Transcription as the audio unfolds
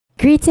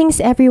Greetings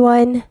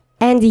everyone,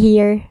 Andy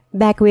here,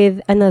 back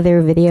with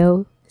another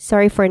video.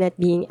 Sorry for not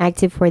being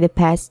active for the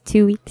past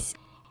 2 weeks.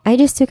 I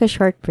just took a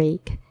short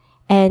break.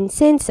 And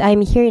since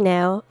I'm here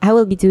now, I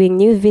will be doing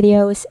new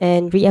videos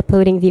and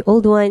re-uploading the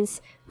old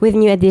ones with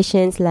new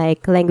additions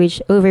like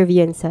language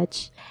overview and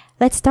such.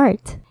 Let's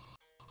start.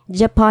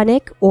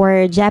 Japonic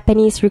or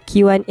Japanese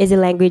Ryukyuan is a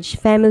language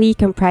family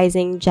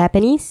comprising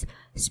Japanese,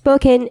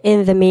 spoken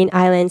in the main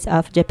islands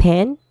of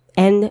Japan,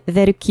 and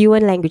the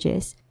Ryukyuan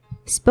languages,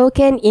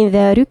 spoken in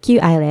the Ryukyu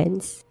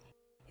Islands.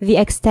 The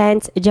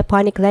extant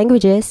Japonic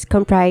languages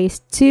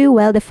comprise two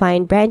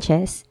well-defined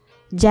branches,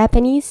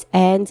 Japanese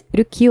and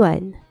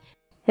Ryukyuan.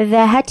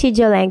 The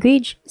Hachijō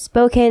language,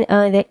 spoken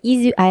on the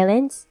Izu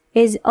Islands,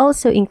 is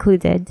also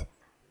included,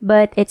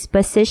 but its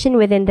position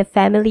within the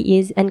family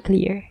is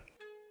unclear.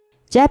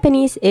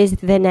 Japanese is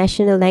the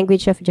national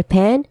language of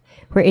Japan,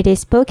 where it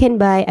is spoken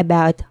by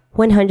about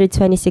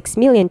 126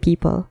 million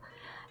people.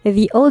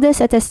 The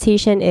oldest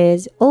attestation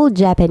is Old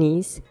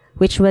Japanese,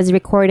 which was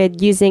recorded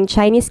using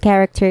Chinese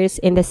characters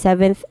in the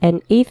 7th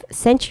and 8th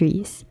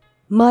centuries.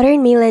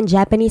 Modern mainland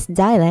Japanese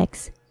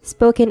dialects,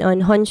 spoken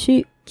on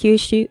Honshu,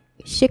 Kyushu,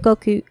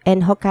 Shikoku,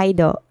 and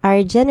Hokkaido,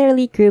 are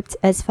generally grouped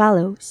as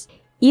follows.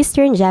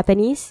 Eastern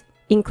Japanese,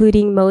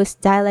 including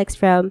most dialects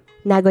from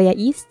Nagoya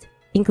East,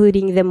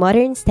 including the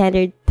modern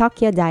standard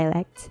Tokyo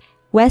dialect.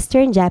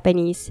 Western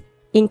Japanese,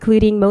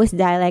 including most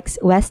dialects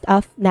west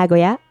of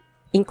Nagoya,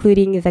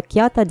 including the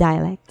Kyoto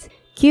dialect.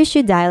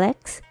 Kyushu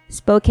dialects,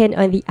 spoken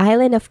on the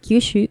island of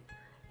Kyushu,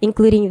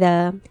 including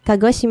the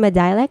Kagoshima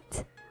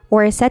dialect,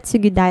 or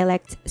Satsugu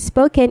dialect,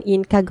 spoken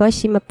in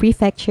Kagoshima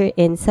Prefecture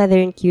in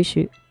southern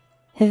Kyushu.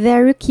 The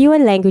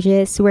Ryukyuan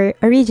languages were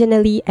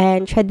originally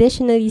and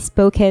traditionally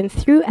spoken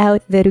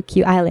throughout the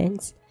Ryukyu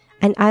Islands,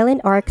 an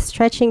island arc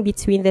stretching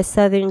between the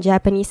southern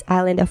Japanese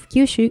island of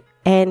Kyushu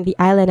and the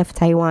island of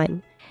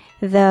Taiwan.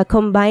 The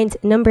combined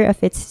number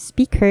of its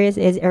speakers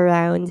is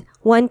around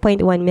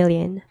 1.1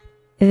 million.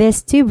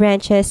 These two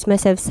branches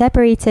must have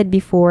separated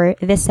before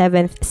the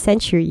 7th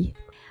century.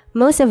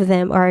 Most of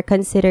them are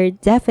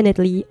considered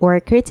definitely or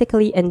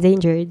critically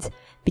endangered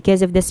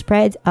because of the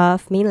spread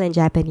of mainland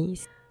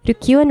Japanese.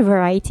 Ryukyuan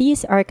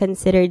varieties are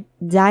considered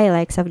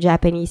dialects of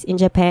Japanese in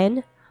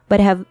Japan,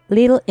 but have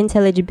little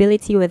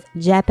intelligibility with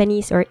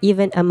Japanese or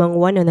even among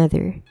one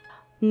another.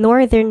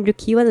 Northern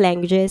Ryukyuan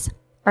languages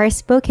are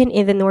spoken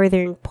in the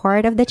northern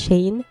part of the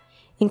chain,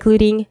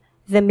 including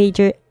the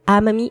major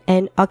Amami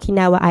and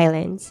Okinawa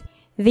Islands.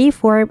 They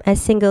form a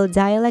single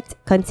dialect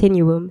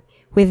continuum,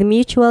 with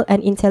mutual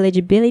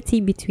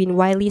unintelligibility between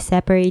widely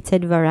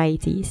separated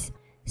varieties.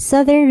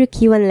 Southern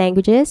Ryukyuan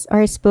languages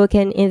are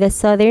spoken in the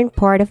southern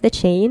part of the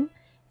chain,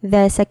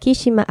 the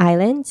Sakishima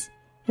Islands.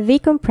 They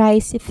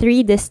comprise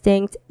three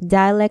distinct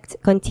dialect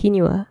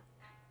continua,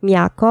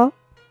 Miyako,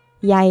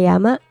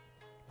 Yaeyama,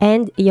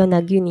 and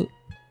Yonaguni.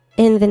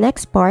 In the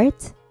next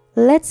part,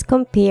 let's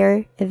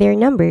compare their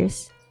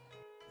numbers.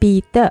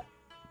 Pita,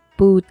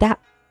 puta,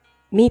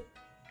 mit,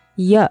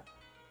 ya,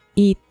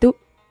 itu,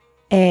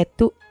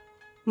 etu,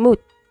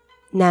 mut,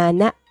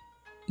 nana,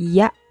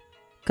 ya,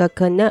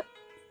 kakana,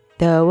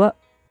 tawa.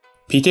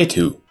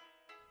 Pitetu,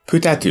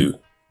 putatu,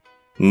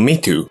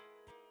 mitu,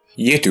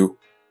 yetu,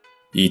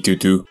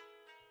 itutu,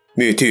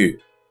 mutu,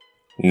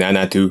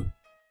 nanatu,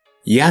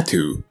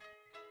 yatu,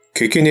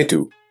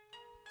 kukunetu,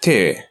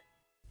 te.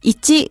 1、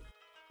2、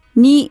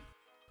3、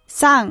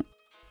4、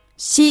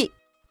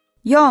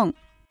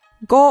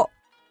4、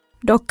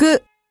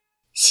5、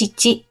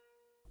6、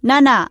7、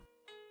7、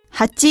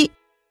8、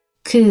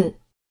9、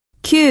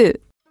9、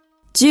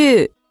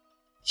10、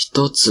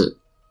一つ、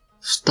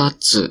二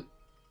つ、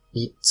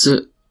三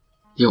つ、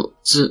四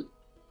つ、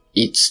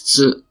五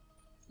つ、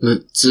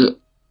六つ、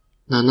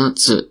七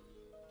つ、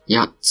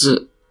八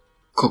つ、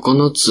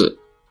9つ、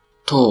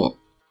と、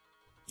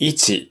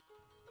1、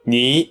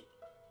2、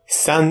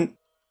3、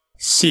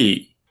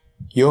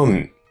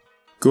4、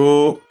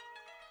4、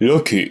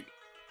5、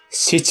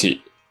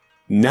6、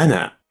7、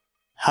7、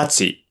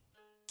8、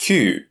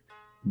9、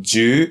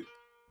10、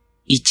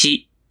1、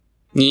2、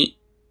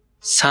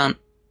3、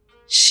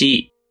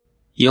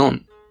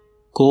4、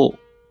4、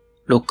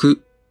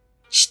5、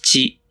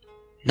6、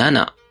7、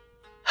7、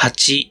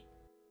8、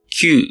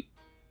9、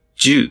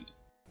10。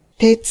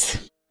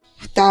鉄、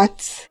二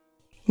つ、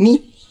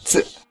三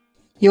つ、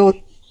四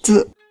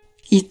つ、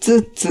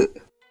五つ、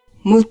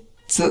六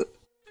つ、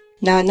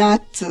七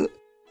つ、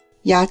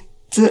八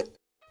つ、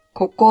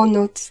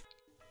9つ、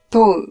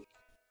問う。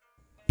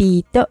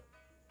ピと、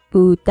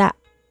プタ、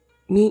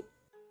ミ、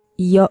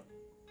ヨ、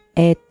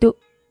エト、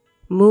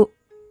ム、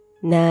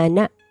ナ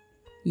ナ、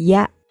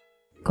ヤ、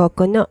コ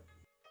コノ、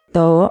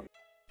トウ。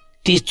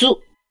鉄、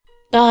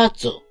二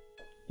つ、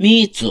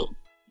三つ、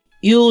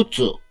四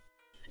つ、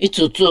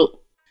五つ、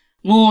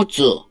六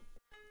つ、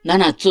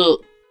七つ、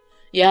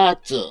八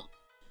つ、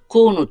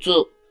9つ、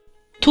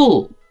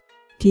と。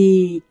テ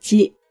ィー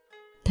チ、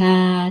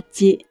タ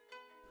チ、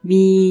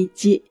ミ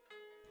チ、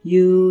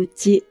ユ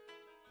チ、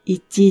イ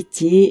チ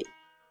チ、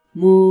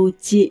ム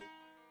チ、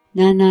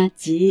ナナ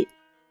チ、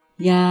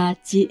ヤ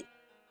チ、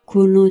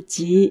クヌ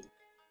チ、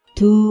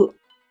と、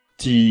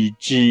じ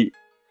じ、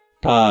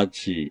た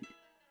ち、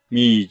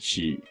み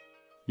ち、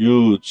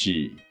ゆ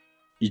ち、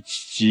い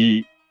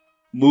ちち、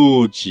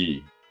む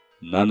ち、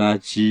なな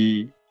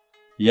ち、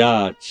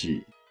や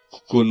ち、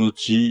くくぬ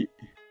ち、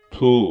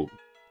と、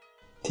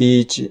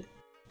てち、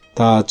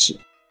たち、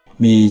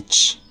み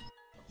ち、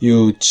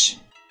ゆ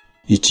ち、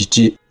いち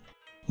ち、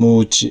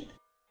むち、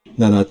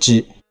なな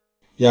ち、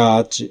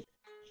やち、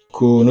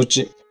くぬ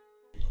ち、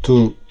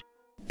と、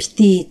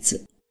一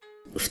つ、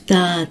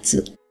二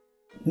つ、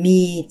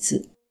三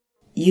つ、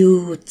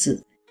四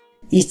つ、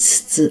五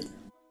つ、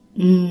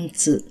六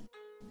つ、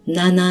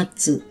七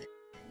つ、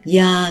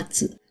八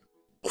つ、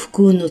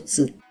九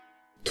つ、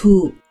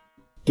と、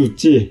と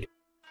ち、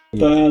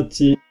た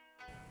ち、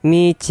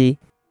みち、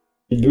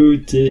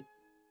るち、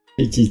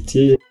いち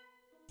ち、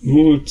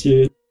む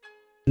ち、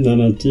な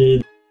な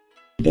ち、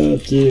だ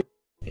ち、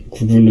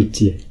くぶぬ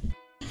ち、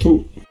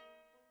と、